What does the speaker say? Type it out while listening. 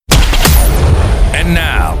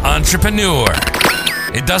entrepreneur.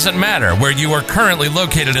 It doesn't matter where you are currently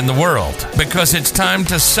located in the world, because it's time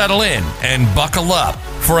to settle in and buckle up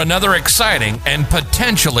for another exciting and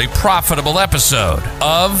potentially profitable episode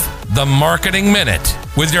of The Marketing Minute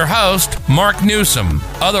with your host, Mark Newsom,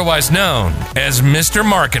 otherwise known as Mr.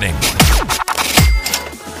 Marketing.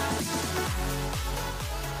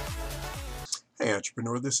 Hey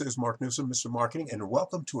entrepreneur, this is Mark Newsom, Mr. Marketing, and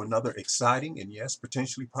welcome to another exciting and yes,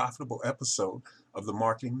 potentially profitable episode of The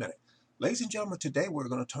Marketing Minute. Ladies and gentlemen, today we're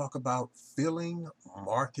going to talk about filling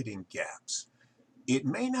marketing gaps. It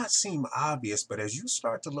may not seem obvious, but as you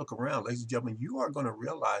start to look around, ladies and gentlemen, you are going to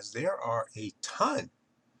realize there are a ton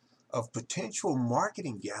of potential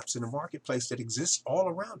marketing gaps in the marketplace that exist all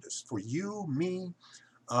around us. For you, me,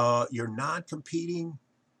 your non-competing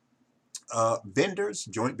vendors,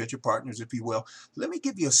 joint venture partners, if you will. Let me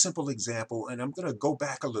give you a simple example, and I'm going to go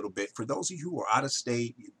back a little bit. For those of you who are out of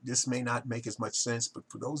state, this may not make as much sense, but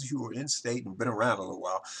for those of you who are in state and been around a little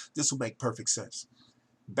while, this will make perfect sense.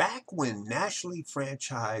 Back when nationally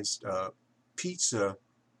franchised pizza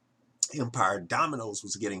empire Domino's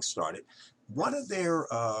was getting started, one of their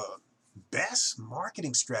best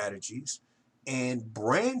marketing strategies and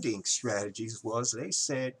branding strategies was they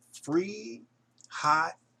said free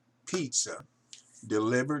hot pizza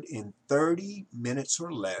delivered in 30 minutes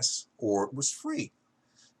or less, or it was free.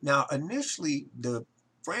 Now, initially, the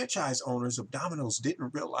franchise owners of Domino's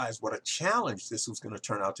didn't realize what a challenge this was going to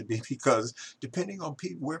turn out to be, because depending on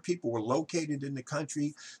where people were located in the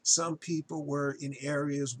country, some people were in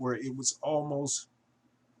areas where it was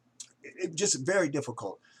just very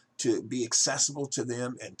difficult to be accessible to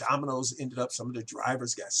them, and Domino's ended up, some of the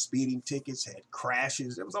drivers got speeding tickets, had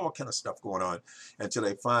crashes. There was all kind of stuff going on until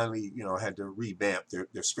they finally, had to revamp their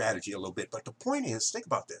strategy a little bit. But the point is, think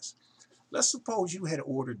about this. Let's suppose you had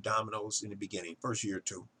ordered Domino's in the beginning, first year or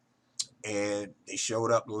two, and they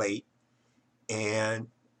showed up late, and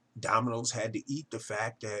Domino's had to eat the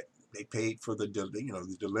fact that they paid for the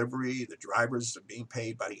delivery, the drivers are being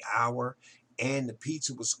paid by the hour, and the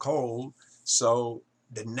pizza was cold. So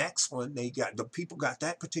the next one, the people got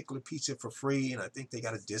that particular pizza for free, and I think they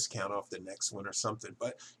got a discount off the next one or something.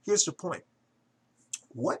 But here's the point.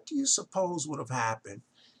 What do you suppose would have happened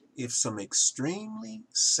if some extremely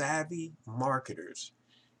savvy marketers,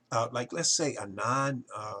 like let's say a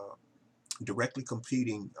directly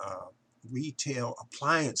competing retail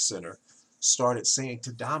appliance center, started saying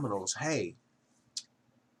to Domino's, hey,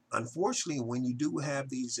 unfortunately, when you do have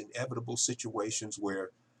these inevitable situations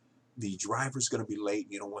where the driver's going to be late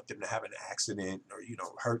and you don't want them to have an accident or,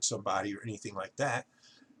 hurt somebody or anything like that,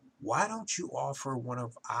 why don't you offer one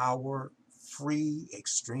of our free,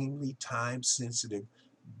 extremely time-sensitive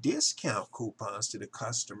discount coupons to the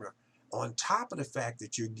customer, on top of the fact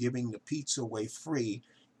that you're giving the pizza away free,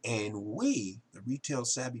 and we, the retail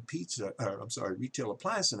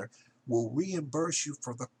appliance center, will reimburse you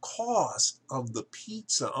for the cost of the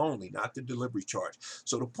pizza only, not the delivery charge.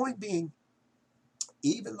 So the point being,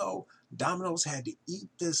 even though Domino's had to eat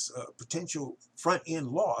this potential front-end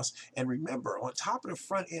loss, and remember, on top of the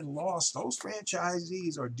front-end loss, those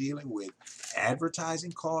franchisees are dealing with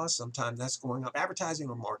advertising costs. Sometimes that's going up, advertising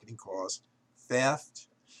or marketing costs, theft.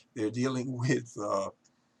 They're dealing with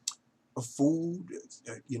food,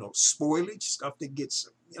 spoilage, stuff that gets,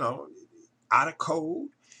 out of code.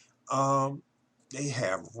 They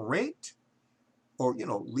have rent, or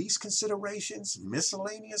lease considerations,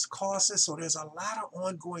 miscellaneous costs. So there's a lot of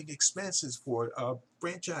ongoing expenses for a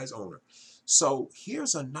franchise owner. So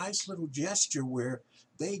here's a nice little gesture where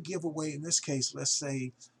they give away, in this case, let's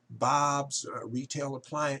say Bob's Retail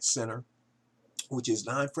Appliance Center, which is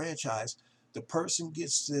non-franchise. The person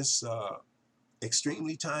gets this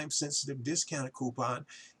extremely time-sensitive discounted coupon.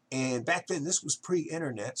 And back then, this was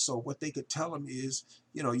pre-internet, so what they could tell them is,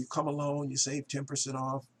 you come along, you save 10%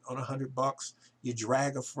 off on $100. You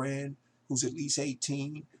drag a friend who's at least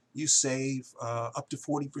 18, you save up to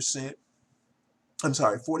 40%. I'm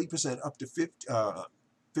sorry, 40% up to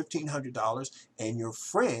 $1,500. And your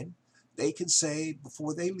friend, they can save,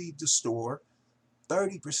 before they leave the store,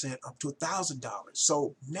 30% up to $1,000.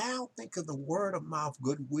 So now think of the word of mouth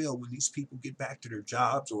goodwill when these people get back to their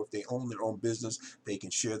jobs, or if they own their own business, they can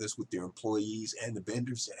share this with their employees and the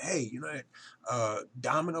vendors. Say, hey,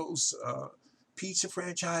 Domino's pizza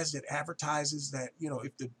franchise that advertises that,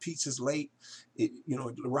 if the pizza's late, it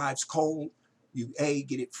arrives cold, you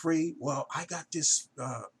get it free. Well, I got this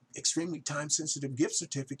extremely time-sensitive gift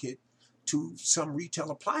certificate to some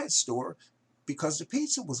retail appliance store because the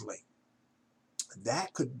pizza was late.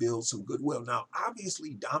 that could build some goodwill. Now,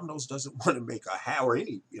 obviously, Domino's doesn't want to make or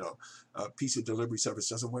any, pizza delivery service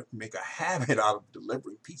doesn't want to make a habit out of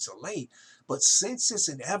delivering pizza late. But since it's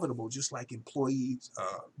inevitable, just like employees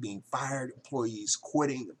being fired, employees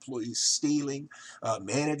quitting, employees stealing,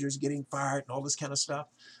 managers getting fired, and all this kind of stuff,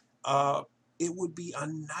 it would be a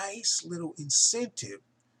nice little incentive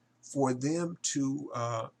for them to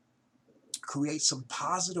create some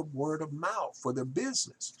positive word of mouth for their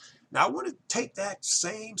business. Now, I want to take that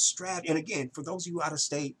same strategy, and again, for those of you out of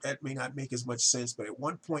state, that may not make as much sense, but at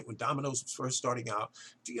one point when Domino's was first starting out,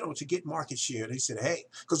 to get market share, they said, hey,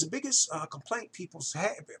 because the biggest complaint people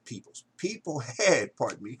had,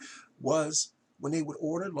 pardon me, was when they would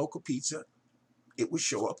order local pizza, it would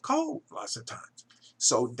show up cold lots of times.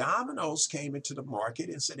 So Domino's came into the market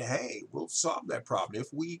and said, hey, we'll solve that problem.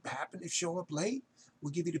 If we happen to show up late,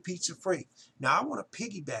 we'll give you the pizza free. Now, I want to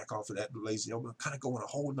piggyback off of that, ladies and gentlemen, kind of go in a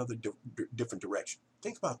whole nother different direction.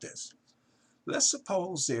 Think about this. Let's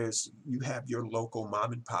suppose you have your local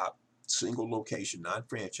mom and pop, single location,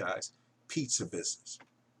 non-franchise pizza business.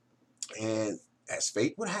 And as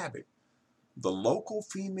fate would have it, the local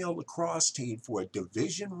female lacrosse team for a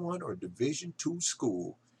Division I or Division II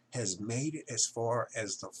school has made it as far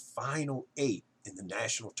as the final 8 in the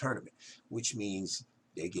national tournament, which means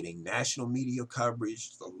they're getting national media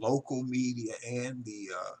coverage, the local media and the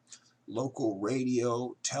local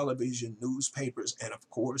radio, television, newspapers, and of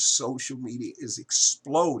course, social media is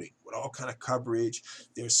exploding with all kind of coverage.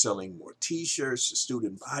 They're selling more t-shirts. The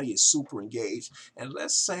student body is super engaged. And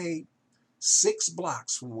let's say 6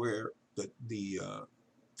 blocks from where the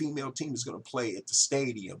female team is going to play at the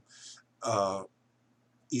stadium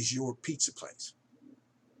is your pizza place.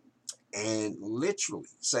 And literally,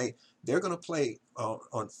 say they're going to play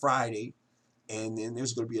on Friday, and then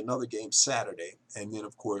there's going to be another game Saturday, and then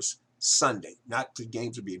of course Sunday. Not the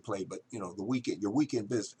games are being played, but the weekend, your weekend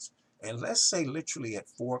business. And let's say literally at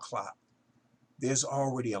 4 o'clock, there's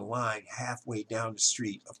already a line halfway down the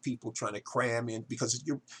street of people trying to cram in, because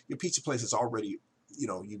your pizza place is already,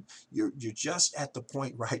 you're just at the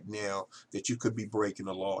point right now that you could be breaking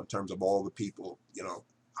the law in terms of all the people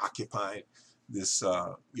occupying this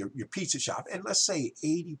your pizza shop. And let's say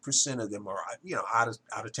 80% of them are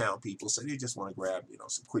out of town people, so they just want to grab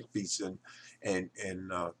some quick pizza and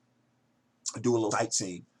do a little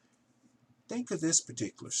sightseeing. Think of this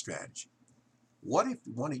particular strategy. What if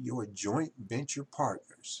one of your joint venture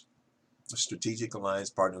partners, strategic alliance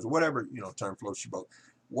partners, whatever term floats your boat,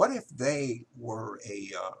 what if they were a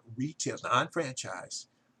retail, non-franchise,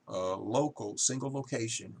 local, single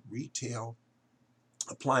location retail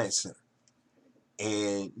appliance center?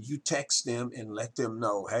 And you text them and let them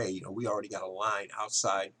know, hey, we already got a line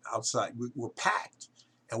outside. We're packed,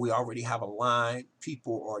 and we already have a line.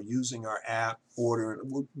 People are using our app,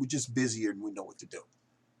 ordering. We're just busier, and we know what to do.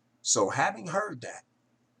 So having heard that,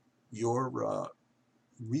 your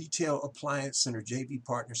retail appliance center JV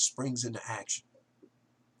partner springs into action.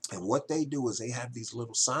 And what they do is they have these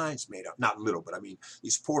little signs made up, not little, but I mean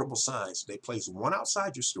these portable signs. They place one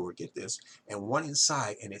outside your store, get this, and one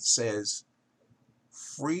inside, and it says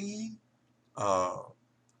free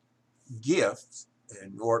gift,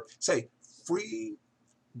 or say free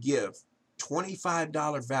gift,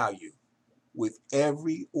 $25 value with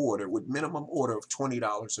every order, with minimum order of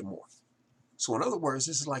 $20 or more. So in other words,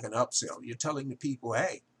 this is like an upsell. You're telling the people,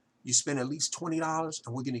 hey, you spend at least $20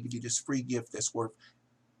 and we're going to give you this free gift that's worth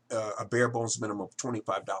a bare bones minimum of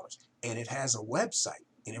 $25. And it has a website.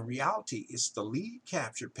 And in reality, it's the lead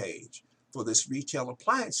capture page for this retail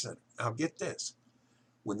appliance center. Now get this.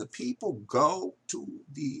 When the people go to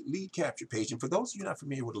the lead capture page, and for those of you not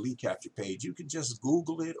familiar with a lead capture page, you can just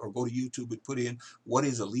Google it or go to YouTube and put in what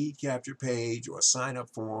is a lead capture page or a sign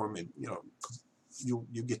up form, and you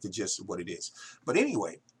get the gist of what it is. But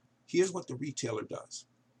anyway, here's what the retailer does.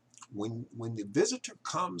 When the visitor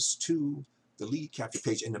comes to the lead capture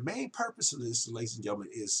page, and the main purpose of this, ladies and gentlemen,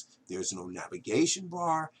 is there's no navigation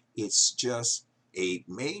bar. It's just a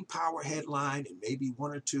main power headline and maybe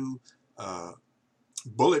 1 or 2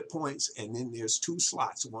 bullet points, and then there's 2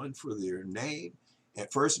 slots, one for their name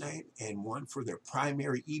and first name and one for their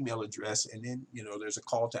primary email address, and then there's a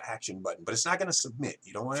call to action button, but it's not going to submit.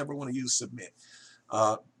 You don't ever want to use submit.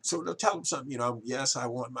 So they'll tell them something, yes, I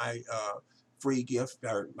want my free gift,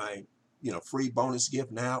 or my free bonus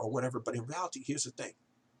gift now, or whatever. But in reality, here's the thing.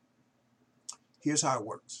 Here's how it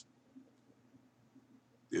works.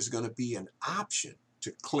 There's going to be an option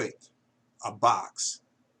to click a box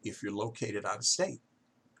if you're located out of state,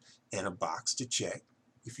 and a box to check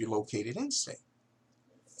if you're located in state.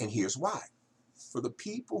 And here's why. For the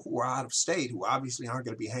people who are out of state, who obviously aren't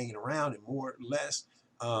going to be hanging around and more or less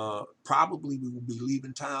Probably we will be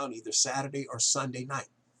leaving town either Saturday or Sunday night.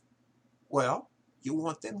 Well, you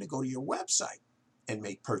want them to go to your website and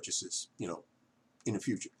make purchases, in the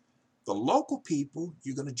future. The local people,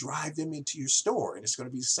 you're going to drive them into your store, and it's going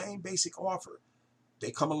to be the same basic offer.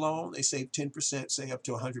 They come along, they save 10%, say up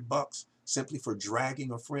to $100, simply for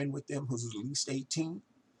dragging a friend with them who's at least 18.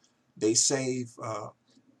 They save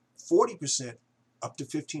 40%, up to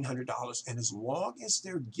 $1,500, and as long as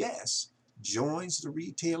their guest joins the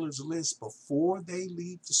retailer's list before they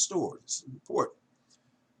leave the store, it's important,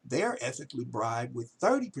 they're ethically bribed with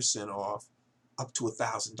 30% off up to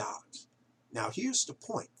 $1,000. Now, here's the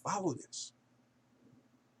point. Follow this.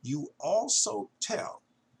 You also tell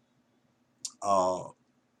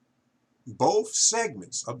both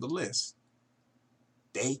segments of the list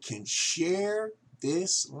they can share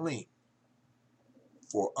this link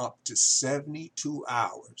for up to 72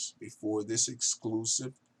 hours before this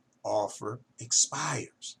exclusive offer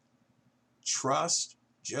expires. Trust,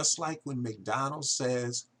 just like when McDonald's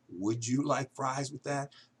says, would you like fries with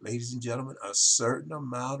that? Ladies and gentlemen, a certain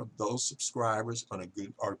amount of those subscribers are going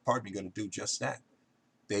to do just that.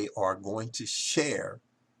 They are going to share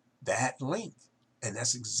that link. And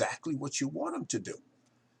that's exactly what you want them to do.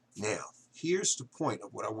 Now, here's the point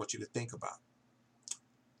of what I want you to think about.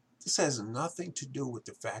 This has nothing to do with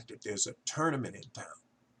the fact that there's a tournament in town.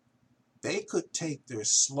 They could take their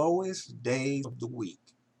slowest day of the week,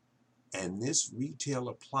 and this retail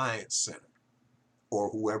appliance center, or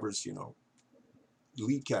whoever's,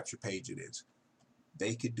 lead capture page it is,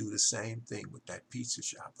 they could do the same thing with that pizza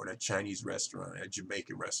shop or that Chinese restaurant, that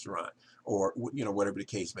Jamaican restaurant, or, whatever the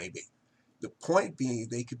case may be. The point being,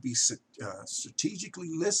 they could be strategically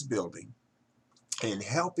list building and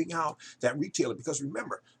helping out that retailer, because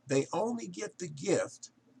remember, they only get the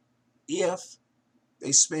gift if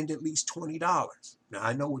they spend at least $20. Now,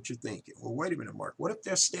 I know what you're thinking. Well, wait a minute, Mark. What if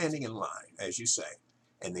they're standing in line, as you say,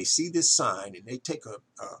 and they see this sign and they take a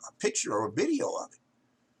picture or a video of it,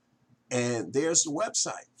 and there's the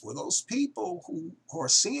website? Well, those people who are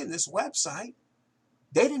seeing this website,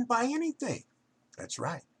 they didn't buy anything. That's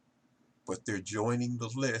right. But they're joining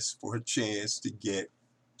the list for a chance to get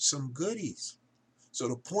some goodies. So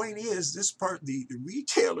the point is, the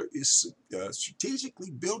retailer is strategically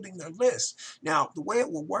building their list. Now, the way it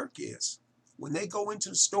will work is, when they go into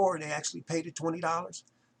the store and they actually pay the $20,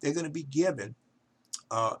 they're going to be given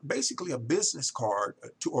basically a business card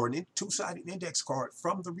or a two-sided index card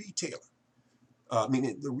from the retailer,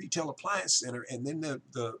 meaning the retail appliance center, and then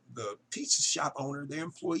the pizza shop owner, their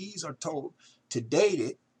employees are told to date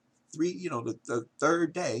it the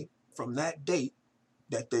third day from that date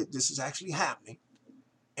that this is actually happening.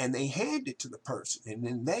 And they hand it to the person, and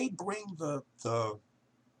then they bring the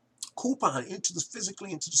coupon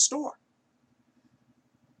physically into the store.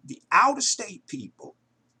 The out-of-state people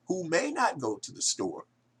who may not go to the store,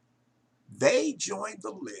 they join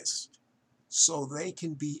the list so they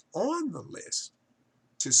can be on the list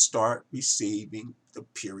to start receiving the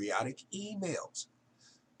periodic emails.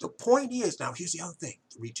 The point is, now here's the other thing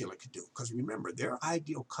the retailer could do, because remember, their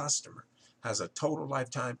ideal customer has a total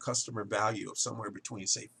lifetime customer value of somewhere between,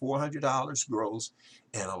 say, $400 gross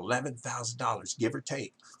and $11,000, give or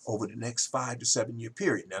take, over the next 5 to 7 year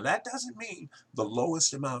period. Now, that doesn't mean the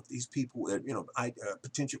lowest amount these people,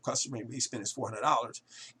 potential customer may spend is $400.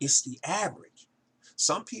 It's the average.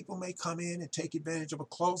 Some people may come in and take advantage of a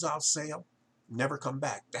closeout sale, never come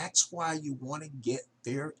back. That's why you want to get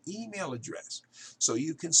their email address so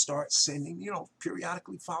you can start sending,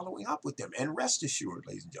 periodically following up with them. And rest assured,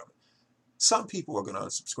 ladies and gentlemen, some people are going to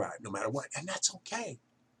unsubscribe no matter what, and that's okay.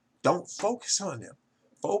 Don't focus on them.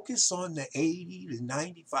 Focus on the 80 to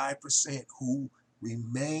 95% who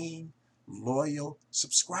remain loyal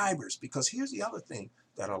subscribers, because here's the other thing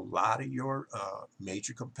that a lot of your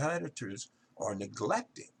major competitors are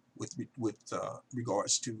neglecting with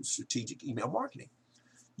regards to strategic email marketing.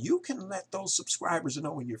 You can let those subscribers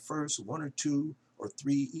know in your first 1 or 2 or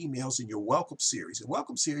 3 emails in your welcome series. The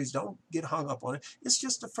welcome series, don't get hung up on it. It's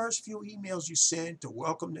just the first few emails you send to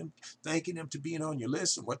welcome them, thanking them to being on your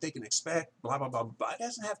list and what they can expect, blah, blah, blah, blah. It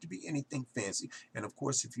doesn't have to be anything fancy. And of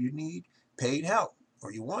course, if you need paid help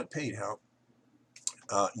or you want paid help,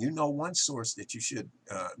 one source that you should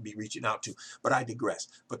be reaching out to. But I digress.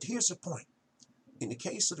 But here's the point. In the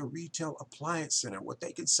case of the retail appliance center, what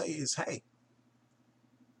they can say is, hey,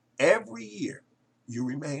 every year you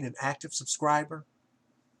remain an active subscriber.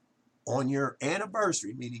 On your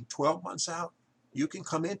anniversary, meaning 12 months out, you can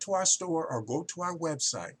come into our store or go to our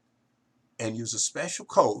website and use a special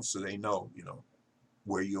code so they know,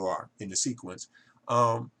 where you are in the sequence.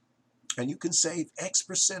 And you can save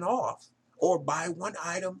X% off or buy one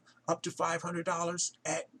item up to $500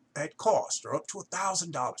 at cost, or up to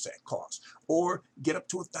 $1,000 at cost, or get up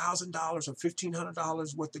to $1,000 or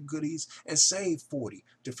 $1,500 worth of goodies and save 40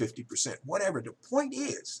 to 50%. Whatever. The point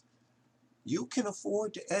is, you can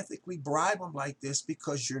afford to ethically bribe them like this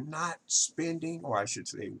because you're not spending, or I should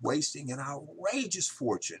say, wasting an outrageous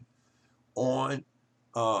fortune on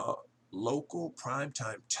local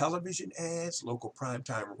primetime television ads, local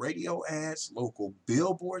primetime radio ads, local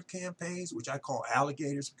billboard campaigns, which I call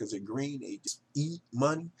alligators because they're green, they just eat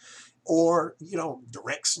money, or,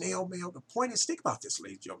 direct snail mail. The point is, think about this,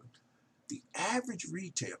 ladies and gentlemen. The average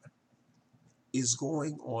retailer is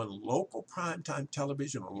going on local primetime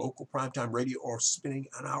television or local primetime radio, or spending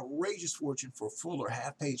an outrageous fortune for full or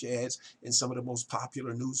half-page ads in some of the most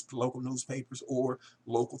popular local newspapers or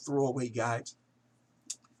local throwaway guides.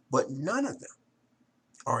 But none of them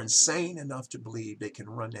are insane enough to believe they can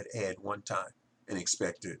run that ad one time and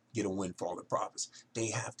expect to get a windfall in profits.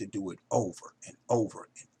 They have to do it over and over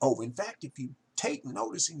and over. In fact, if you take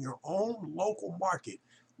notice in your own local market,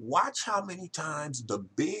 watch how many times the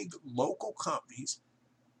big local companies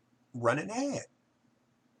run an ad.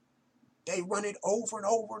 They run it over and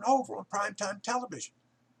over and over on primetime television.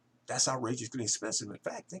 That's outrageously expensive. In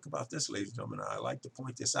fact, think about this, ladies and gentlemen. I like to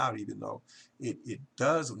point this out, even though it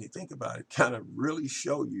does, when you think about it, kind of really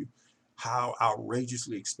show you how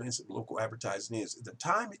outrageously expensive local advertising is. At the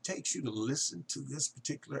time it takes you to listen to this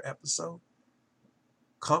particular episode,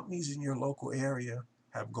 companies in your local area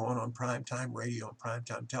have gone on primetime radio and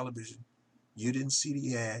primetime television. You didn't see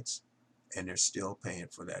the ads, and they're still paying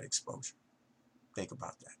for that exposure. Think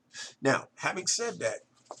about that. Now, having said that,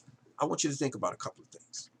 I want you to think about a couple of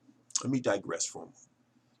things. Let me digress for a moment.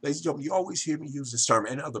 Ladies and gentlemen, you always hear me use this term,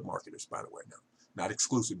 and other marketers, by the way, now, not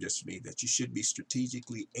exclusive just to me, that you should be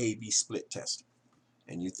strategically A/B split testing.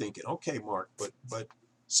 And you're thinking, okay, Mark, but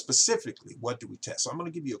specifically, what do we test? So I'm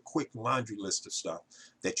going to give you a quick laundry list of stuff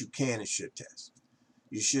that you can and should test.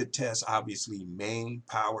 You should test, obviously, main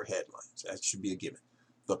power headlines. That should be a given.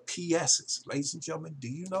 The PSs, ladies and gentlemen, do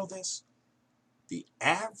you know this? The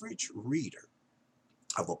average reader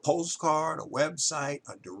of a postcard, a website,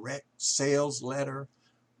 a direct sales letter,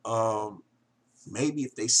 maybe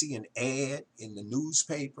if they see an ad in the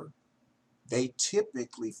newspaper, they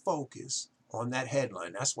typically focus on that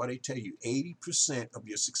headline. That's why they tell you 80% of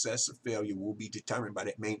your success or failure will be determined by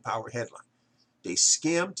that main power headline. They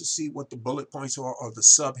skim to see what the bullet points are, or the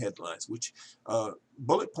sub-headlines, which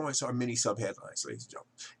bullet points are many sub-headlines, ladies and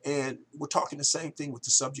gentlemen. And we're talking the same thing with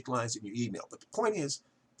the subject lines in your email. But the point is,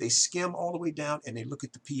 they skim all the way down and they look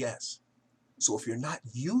at the PS. So if you're not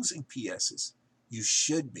using PSs, you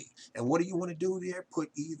should be. And what do you want to do there? Put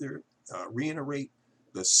either reiterate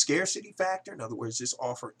the scarcity factor, in other words, this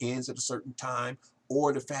offer ends at a certain time,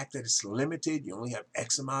 or the fact that it's limited, you only have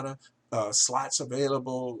X amount of slots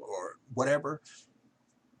available or whatever.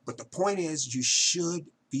 But the point is, you should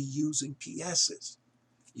be using PSs.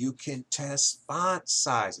 You can test font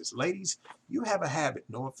sizes. Ladies, you have a habit,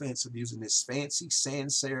 no offense, of using this fancy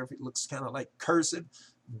sans serif. It looks kind of like cursive.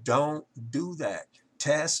 Don't do that.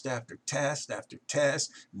 Test after test after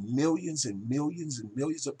test. Millions and millions and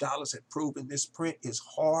millions of dollars have proven this print is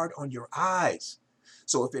hard on your eyes.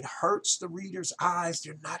 So if it hurts the reader's eyes,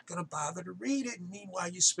 they're not going to bother to read it. And meanwhile,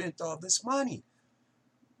 you spent all this money.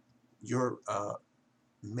 Your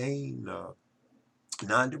main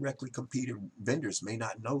non-directly competing vendors may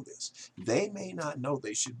not know this. They may not know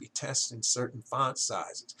they should be testing certain font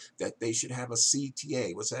sizes, that they should have a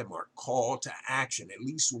CTA, what's that, Mark? Call to action, at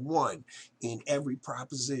least one in every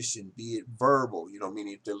proposition, be it verbal,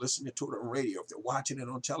 meaning if they're listening to it on radio, if they're watching it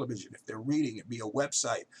on television, if they're reading it, be a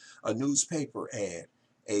website, a newspaper ad,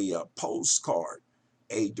 a postcard,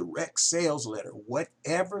 a direct sales letter,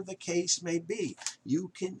 whatever the case may be.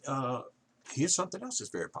 You can, here's something else that's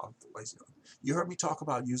very powerful. You heard me talk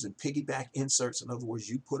about using piggyback inserts. In other words,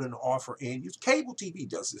 you put an offer in. Cable TV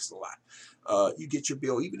does this a lot. You get your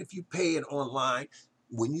bill, even if you pay it online.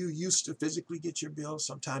 When you used to physically get your bill,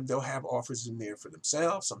 sometimes they'll have offers in there for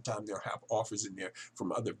themselves. Sometimes they'll have offers in there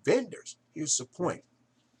from other vendors. Here's the point.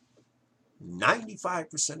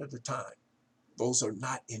 95% of the time, those are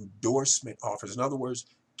not endorsement offers. In other words,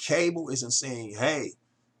 cable isn't saying, hey,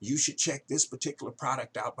 you should check this particular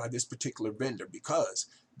product out by this particular vendor, because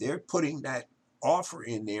they're putting that offer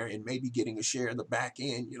in there and maybe getting a share in the back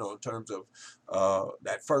end, in terms of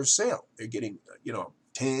that first sale. They're getting,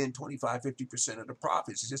 10, 25, 50% of the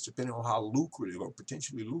profits. It's just depending on how lucrative or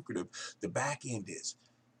potentially lucrative the back end is.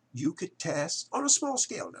 You could test on a small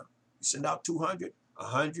scale now. You send out 200,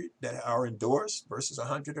 100 that are endorsed versus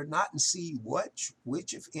 100 are not, and see which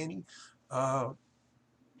if any,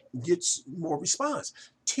 gets more response.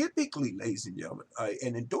 typically, ladies and gentlemen,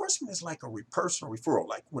 an endorsement is like a personal referral.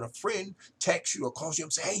 Like when a friend texts you or calls you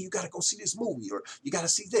and say, hey, you got to go see this movie, or you got to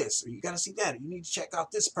see this, or you got to see that, or you need to check out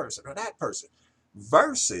this person or that person,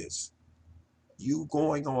 versus you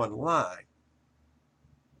going online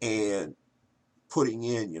and putting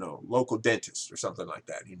in, local dentist or something like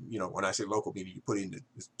that. And, when I say local, meaning you put in the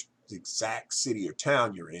exact city or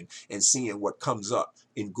town you're in and seeing what comes up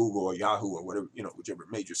in Google or Yahoo or whatever, whichever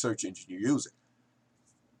major search engine you're using.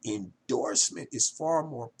 Endorsement is far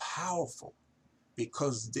more powerful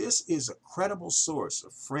because this is a credible source, a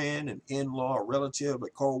friend, an in-law, a relative, a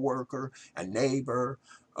co-worker, a neighbor,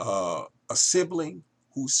 a sibling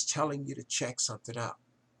who's telling you to check something out.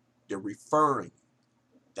 They're referring.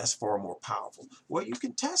 That's far more powerful. Well, you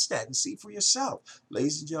can test that and see for yourself.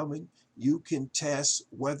 Ladies and gentlemen, you can test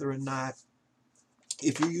whether or not,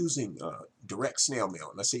 if you're using direct snail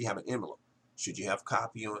mail, let's say you have an envelope, should you have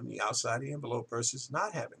copy on the outside of the envelope versus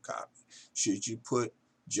not having copy? Should you put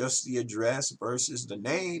just the address versus the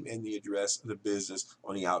name and the address of the business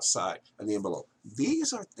on the outside of the envelope?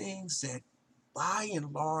 These are things that, by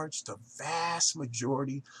and large, the vast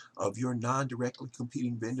majority of your non-directly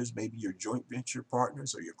competing vendors, maybe your joint venture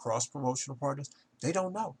partners or your cross-promotional partners, they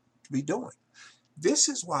don't know to be doing. This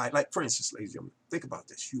is why, like, for instance, ladies and gentlemen, think about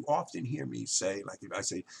this. You often hear me say, like, if I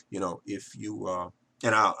say, if you,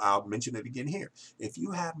 and I'll mention it again here, if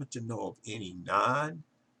you happen to know of any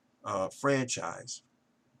non-franchise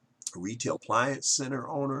retail appliance center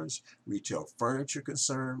owners, retail furniture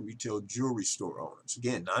concern, retail jewelry store owners,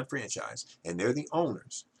 again, non-franchise, and they're the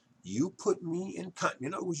owners, you put me in contact.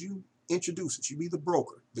 In other words, you introduce us. You be the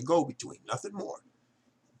broker, the go-between, nothing more.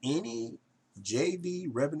 Any JV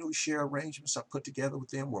revenue share arrangements I put together with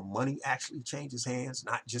them where money actually changes hands,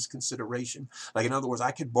 not just consideration. Like, in other words,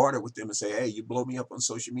 I could barter with them and say, hey, you blow me up on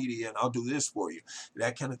social media and I'll do this for you.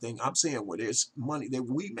 That kind of thing. I'm saying where there's money, that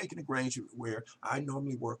we make an arrangement where I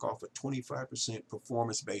normally work off a 25%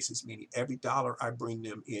 performance basis, meaning every dollar I bring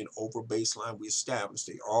them in over baseline we established,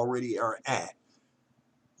 they already are at,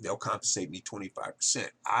 they'll compensate me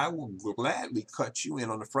 25%. I will gladly cut you in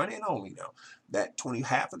on the front end only now.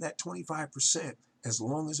 Half of that 25%, as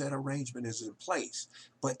long as that arrangement is in place.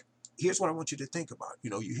 But here's what I want you to think about.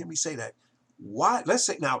 You hear me say that. Why? Let's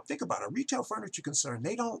say, now think about a retail furniture concern.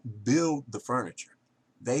 They don't build the furniture.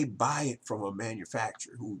 They buy it from a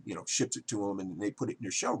manufacturer who, ships it to them and they put it in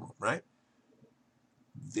their showroom, right?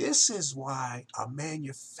 This is why a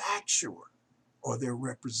manufacturer or their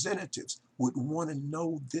representatives would want to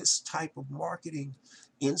know this type of marketing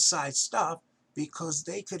inside stuff, because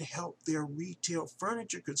they could help their retail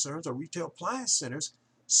furniture concerns or retail appliance centers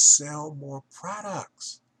sell more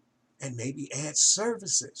products and maybe add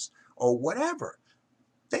services or whatever.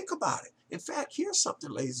 Think about it. In fact, here's something,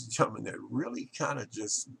 ladies and gentlemen, that really kind of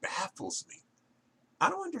just baffles me. I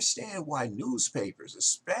don't understand why newspapers,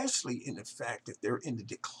 especially in the fact that they're in the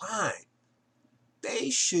decline, they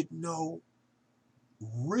should know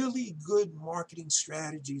really good marketing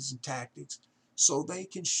strategies and tactics so they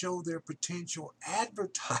can show their potential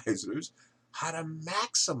advertisers how to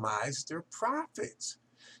maximize their profits.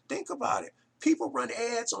 Think about it. People run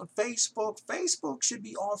ads on Facebook. Facebook should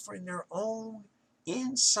be offering their own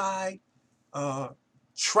inside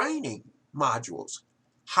training modules.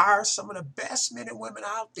 Hire some of the best men and women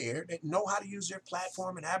out there that know how to use their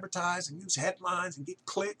platform and advertise and use headlines and get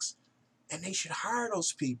clicks. And they should hire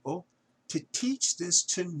those people to teach this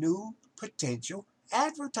to new potential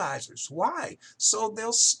advertisers. Why? So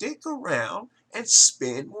they'll stick around and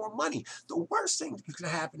spend more money. The worst thing that can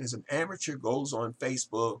happen is an amateur goes on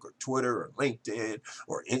Facebook or Twitter or LinkedIn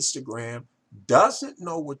or Instagram, doesn't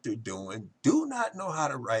know what they're doing, do not know how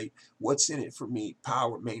to write what's in it for me,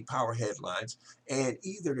 main power headlines, and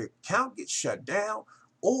either their account gets shut down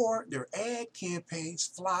or their ad campaigns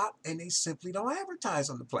flop and they simply don't advertise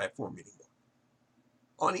on the platform anymore.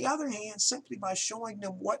 On the other hand, simply by showing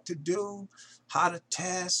them what to do, how to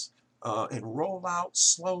test, and roll out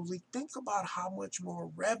slowly, think about how much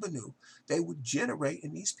more revenue they would generate,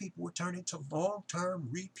 and these people would turn into long-term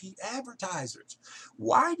repeat advertisers.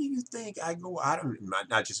 Why do you think I go out of,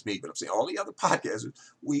 not just me, but I'm saying all the other podcasters,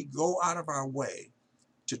 we go out of our way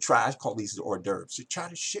to try, I call these hors d'oeuvres, to try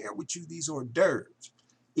to share with you these hors d'oeuvres.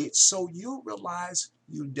 It's so you'll realize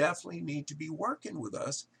you definitely need to be working with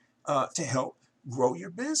us to help grow your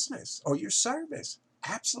business or your service.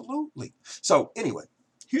 Absolutely. So anyway,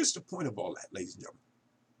 here's the point of all that, ladies and gentlemen.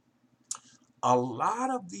 A lot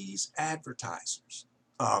of these advertisers,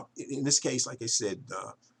 in this case, like I said,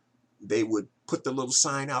 they would put the little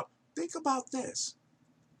sign out. Think about this.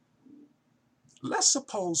 Let's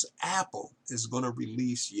suppose Apple is going to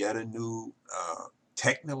release yet a new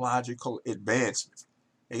technological advancement.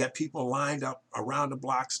 They got people lined up around the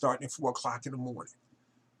block starting at 4 o'clock in the morning.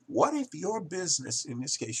 What if your business, in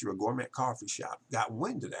this case, you're a gourmet coffee shop, got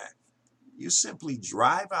wind of that? You simply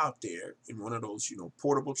drive out there in one of those,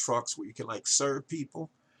 portable trucks where you can like serve people,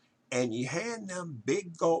 and you hand them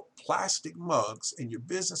big gulp plastic mugs and your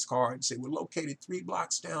business card and say, we're located 3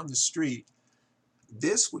 blocks down the street.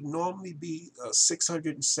 This would normally be a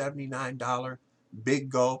 $679 big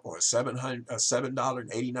gulp or a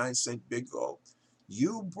 $7.89 big gulp.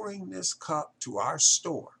 You bring this cup to our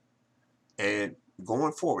store, and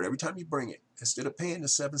going forward, every time you bring it, instead of paying the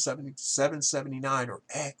 $7.79 or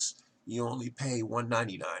X, you only pay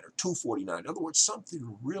 $1.99 or $2.49. In other words,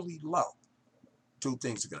 something really low. 2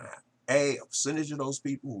 things are going to happen. A percentage of those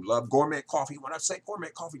people who love gourmet coffee. When I say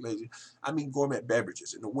gourmet coffee, ladies, I mean gourmet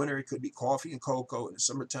beverages. In the winter, it could be coffee and cocoa. In the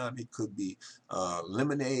summertime, it could be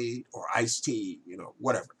lemonade or iced tea,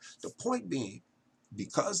 whatever. The point being,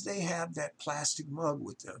 because they have that plastic mug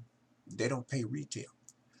with them, they don't pay retail.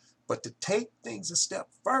 But to take things a step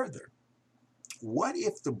further, what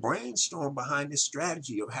if the brainstorm behind this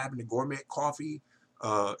strategy of having a gourmet coffee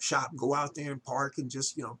shop go out there and park and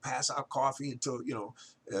just, pass out coffee until,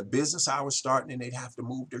 business hours starting and they'd have to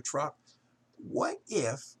move their truck? What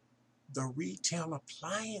if the retail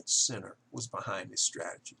appliance center was behind this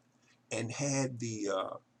strategy and had the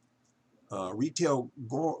retail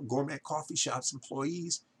gourmet coffee shops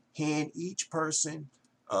employees hand each person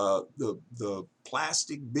the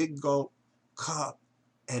plastic big gulp cup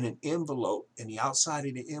and an envelope, and the outside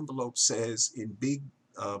of the envelope says in big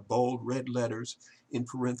bold red letters, in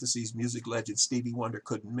parentheses, music legend Stevie Wonder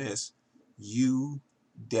couldn't miss, "You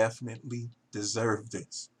definitely deserve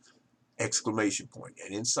this!" Exclamation point.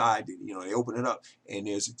 And inside, they open it up, and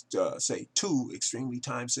there's say 2 extremely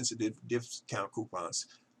time-sensitive discount coupons.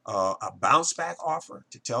 A bounce back offer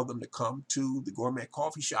to tell them to come to the gourmet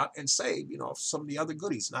coffee shop and save, some of the other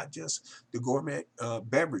goodies, not just the gourmet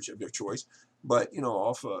beverage of their choice, but,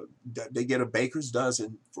 they get a baker's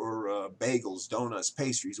dozen for bagels, donuts,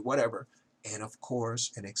 pastries, whatever. And of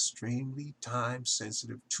course, an extremely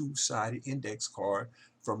time-sensitive 2-sided index card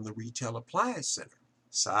from the retail appliance center.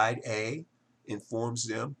 Side A informs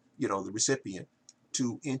them, the recipient,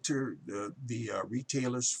 to enter the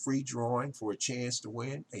retailer's free drawing for a chance to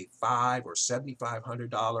win a $500 or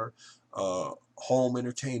 $7,500 home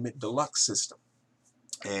entertainment deluxe system.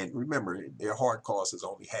 And remember, their hard cost is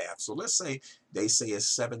only half. So let's say they say it's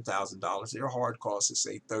 $7,000. Their hard cost is,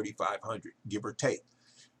 say, $3,500, give or take.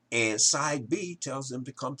 And side B tells them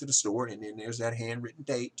to come to the store, and then there's that handwritten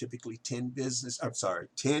date, typically 10 days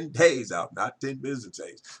out, not 10 business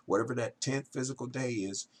days. Whatever that 10th physical day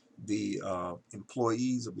is, the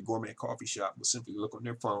employees of the gourmet coffee shop will simply look on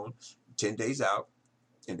their phone 10 days out,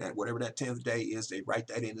 and that whatever that 10th day is, they write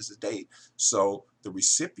that in as a date. So the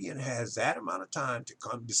recipient has that amount of time to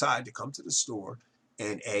decide to come to the store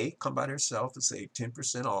and come by themselves and save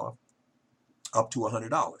 10% off, up to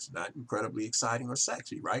 $100. Not incredibly exciting or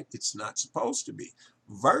sexy, right? It's not supposed to be.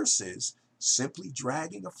 Versus simply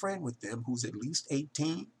dragging a friend with them who's at least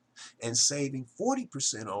 18 and saving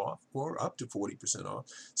 40% off, or up to 40% off,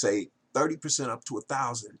 say 30% up to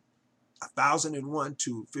 1,000. 1,001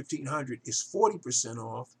 to 1,500 is 40%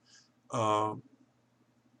 off,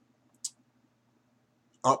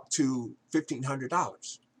 up to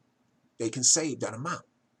 $1,500. They can save that amount,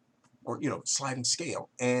 or sliding scale.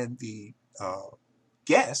 And the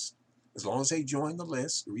guests, as long as they join the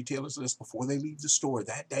list, the retailer's list, before they leave the store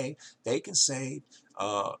that day, they can save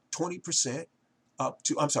 10% up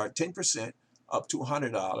to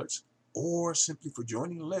 $100, or simply for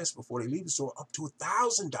joining the list before they leave the store, up to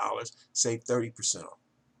 $1,000, save 30% off.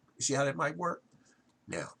 You see how that might work?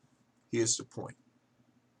 Now, here's the point.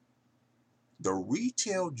 The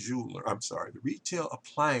retail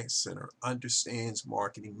appliance center understands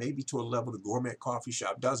marketing, maybe to a level the gourmet coffee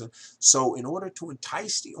shop doesn't. So in order to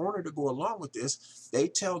entice the owner to go along with this, they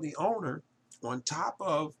tell the owner, on top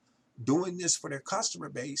of doing this for their customer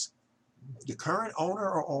base, the current owner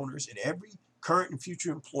or owners and every current and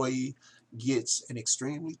future employee gets an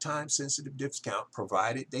extremely time-sensitive discount,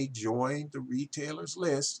 provided they join the retailer's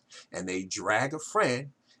list and they drag a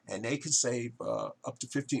friend, and they can save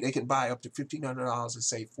they can buy up to $1,500 and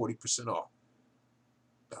save 40% off.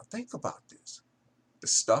 Now think about this. The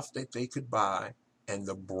stuff that they could buy and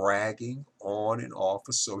the bragging on and off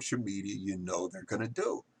of social media they're going to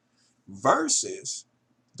do. Versus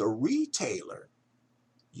the retailer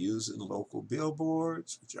using local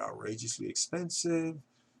billboards, which are outrageously expensive,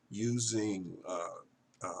 using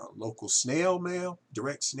local snail mail,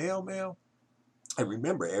 direct snail mail, And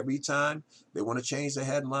remember, every time they want to change the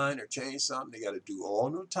headline or change something, they got to do all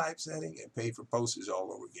new typesetting and pay for postage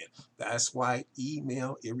all over again. That's why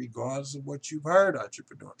email, irregardless of what you've heard,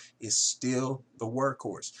 entrepreneur, is still the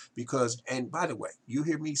workhorse. Because, and by the way, you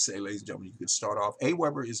hear me say, ladies and gentlemen, you can start off.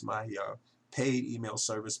 Aweber is my paid email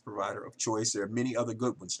service provider of choice. There are many other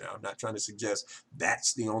good ones now. I'm not trying to suggest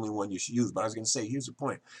that's the only one you should use, but I was going to say, here's the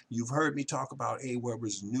point. You've heard me talk about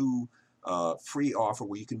Aweber's new free offer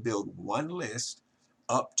where you can build one list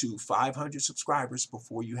up to 500 subscribers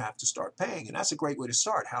before you have to start paying. And that's a great way to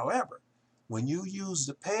start. However, when you use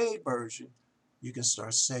the paid version, you can start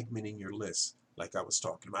segmenting your list like I was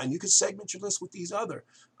talking about. And you can segment your list with these other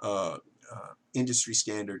industry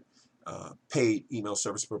standard paid email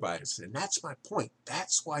service providers. And that's my point.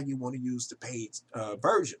 That's why you want to use the paid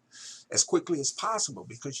version as quickly as possible,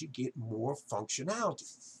 because you get more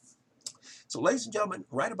functionality. So ladies and gentlemen,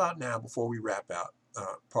 right about now, before we wrap out,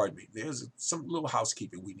 pardon me, there's some little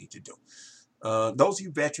housekeeping we need to do. Those of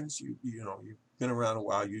you veterans, you know, you've been around a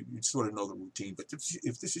while, you sort of know the routine. But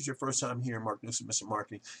if this is your first time hearing Mark Newsom, Mr.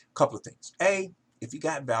 Marketing, a couple of things. A, if you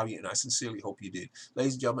got value, and I sincerely hope you did,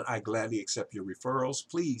 ladies and gentlemen, I gladly accept your referrals.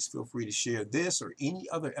 Please feel free to share this or any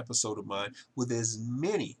other episode of mine with as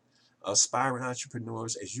many aspiring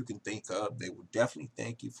entrepreneurs as you can think of. They will definitely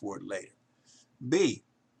thank you for it later. B,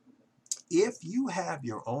 if you have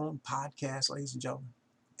your own podcast, ladies and gentlemen,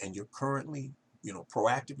 and you're currently, you know,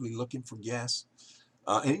 proactively looking for guests,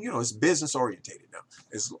 and you know, it's business orientated now.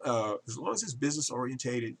 As long as it's business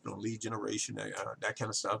orientated, you know, lead generation, that kind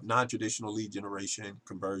of stuff, non-traditional lead generation,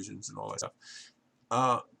 conversions, and all that stuff.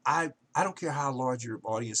 I don't care how large your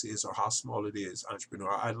audience is or how small it is,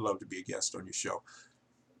 entrepreneur. I'd love to be a guest on your show.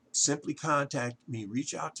 Simply contact me,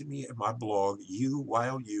 reach out to me at my blog,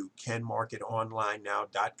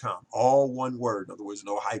 YouCanMarketOnlineNow.com. All one word. In other words,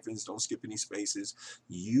 no hyphens, don't skip any spaces.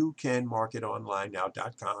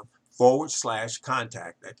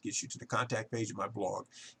 YouCanMarketOnlineNow.com/contact. That gets you to the contact page of my blog.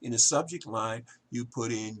 In the subject line, you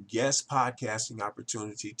put in guest podcasting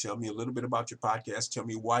opportunity. Tell me a little bit about your podcast. Tell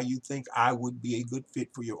me why you think I would be a good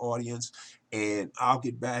fit for your audience. And I'll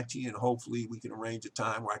get back to you, and hopefully we can arrange a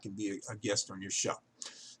time where I can be a guest on your show.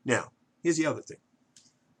 Now, here's the other thing.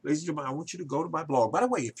 Ladies and gentlemen, I want you to go to my blog. By the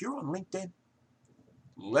way, if you're on LinkedIn,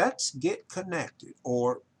 let's get connected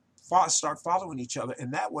or start following each other.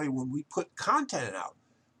 And that way, when we put content out,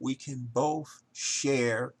 we can both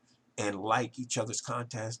share and like each other's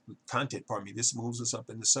content. This moves us up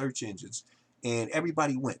in the search engines, and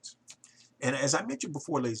everybody wins. And as I mentioned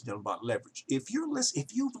before, ladies and gentlemen, about leverage, if you've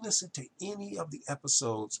listened to any of the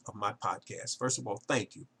episodes of my podcast, first of all,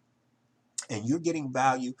 thank you. And you're getting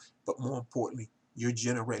value, but more importantly, you're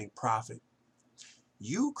generating profit.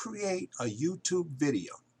 You create a YouTube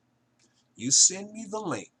video. You send me the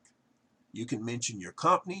link. You can mention your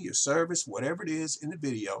company, your service, whatever it is in the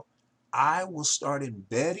video. I will start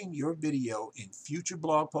embedding your video in future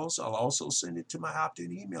blog posts. I'll also send it to my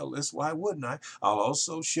opt-in email list. Why wouldn't I? I'll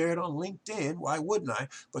also share it on LinkedIn. Why wouldn't I?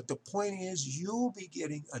 But the point is, you'll be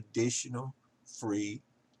getting additional free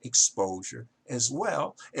exposure as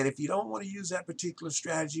well. And if you don't want to use that particular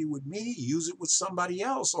strategy with me, use it with somebody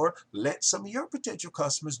else, or let some of your potential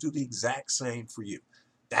customers do the exact same for you.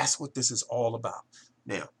 That's what this is all about.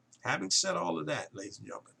 Now, having said all of that, ladies and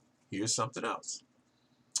gentlemen, here's something else.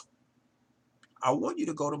 I want you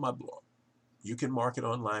to go to my blog,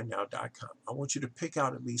 YouCanMarketOnlineNow.com. I want you to pick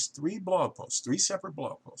out at least 3 blog posts, 3 separate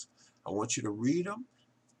blog posts. I want you to read them,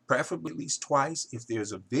 preferably at least twice. If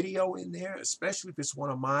there's a video in there, especially if it's one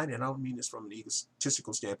of mine, and I don't mean this from an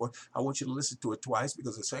egotistical standpoint, I want you to listen to it twice,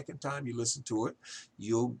 because the second time you listen to it,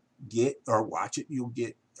 you'll get, or watch it, you'll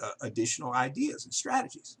get additional ideas and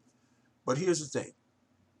strategies. But here's the thing.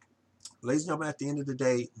 Ladies and gentlemen, at the end of the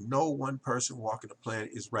day, no one person walking the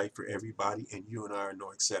planet is right for everybody, and you and I are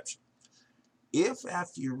no exception. If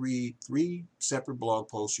after you read 3 separate blog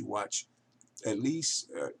posts, you watch at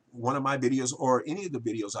least one of my videos or any of the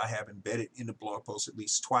videos I have embedded in the blog post at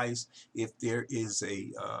least twice, if there is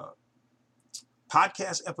a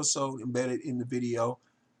podcast episode embedded in the video,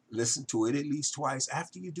 listen to it at least twice.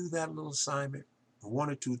 After you do that little assignment,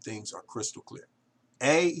 1 or 2 things are crystal clear.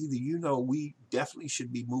 A, either you know we definitely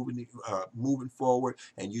should be moving forward,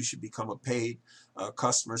 and you should become a paid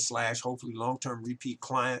customer / hopefully long-term repeat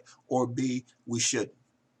client, or B, we shouldn't.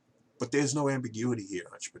 But there's no ambiguity here,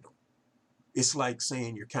 entrepreneur. It's like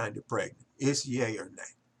saying you're kind of pregnant. It's yay or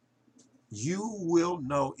nay. You will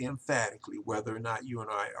know emphatically whether or not you and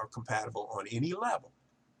I are compatible on any level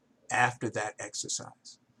after that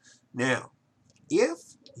exercise. Now, if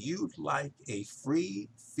you'd like a free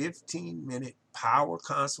 15-minute power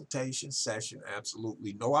consultation session,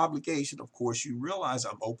 absolutely no obligation. Of course, you realize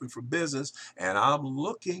I'm open for business and I'm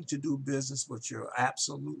looking to do business, but you're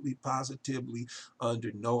absolutely positively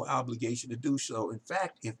under no obligation to do so. In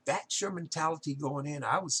fact, if that's your mentality going in,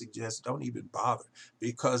 I would suggest don't even bother,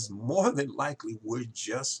 because more than likely we're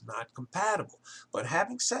just not compatible. But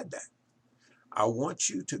having said that, I want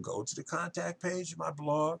you to go to the contact page of my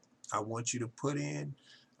blog. I want you to put in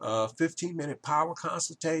 15-minute power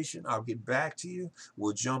consultation. I'll get back to you.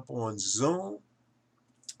 We'll jump on Zoom,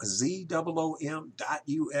 ZOOM.us.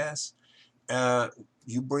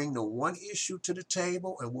 You bring the one issue to the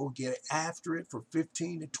table and we'll get after it for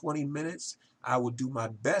 15 to 20 minutes. I will do my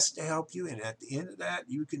best to help you, and at the end of that,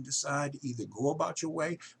 you can decide to either go about your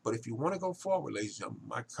way. But if you want to go forward, ladies and gentlemen,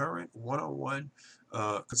 my current one-on-one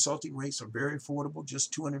consulting rates are very affordable,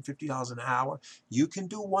 just $250 an hour. You can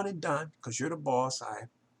do one and done because you're the boss. I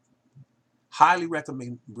highly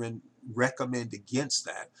recommend against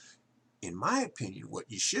that. In my opinion, what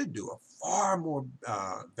you should do, a far more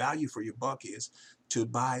value for your buck, is to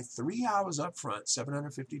buy 3 hours up front,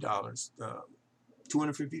 $750,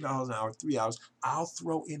 $250 an hour, 3 hours. I'll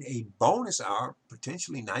throw in a bonus hour,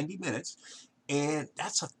 potentially 90 minutes, and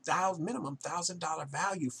that's minimum $1,000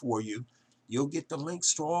 value for you. You'll get the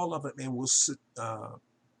links to all of it, and we'll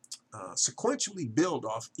sequentially build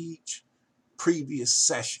off each previous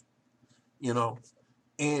session, you know.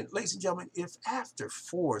 And ladies and gentlemen, if after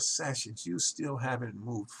 4 sessions you still haven't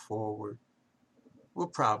moved forward, we're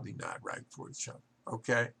probably not right for each other,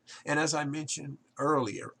 okay? And as I mentioned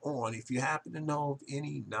earlier on, if you happen to know of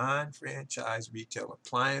any non-franchise retail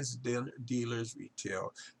appliance dealers,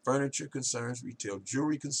 retail furniture concerns, retail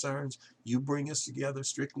jewelry concerns, you bring us together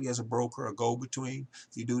strictly as a broker, a go-between.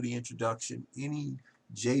 You do the introduction. Any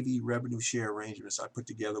JV revenue share arrangements I put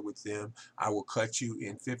together with them, I will cut you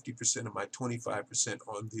in 50% of my 25%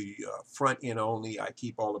 on the front end only. I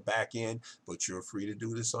keep all the back end, but you're free to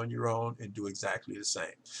do this on your own and do exactly the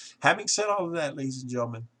same. Having said all of that, ladies and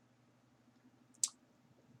gentlemen,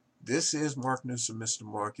 this is Mark Newsom, Mr.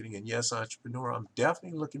 Marketing, and yes, entrepreneur, I'm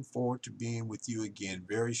definitely looking forward to being with you again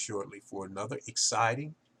very shortly for another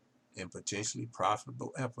exciting and potentially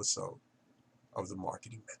profitable episode of the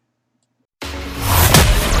Marketing Minute.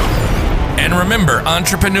 And remember,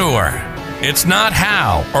 entrepreneur, it's not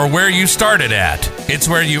how or where you started at, it's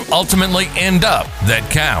where you ultimately end up that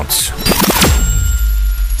counts.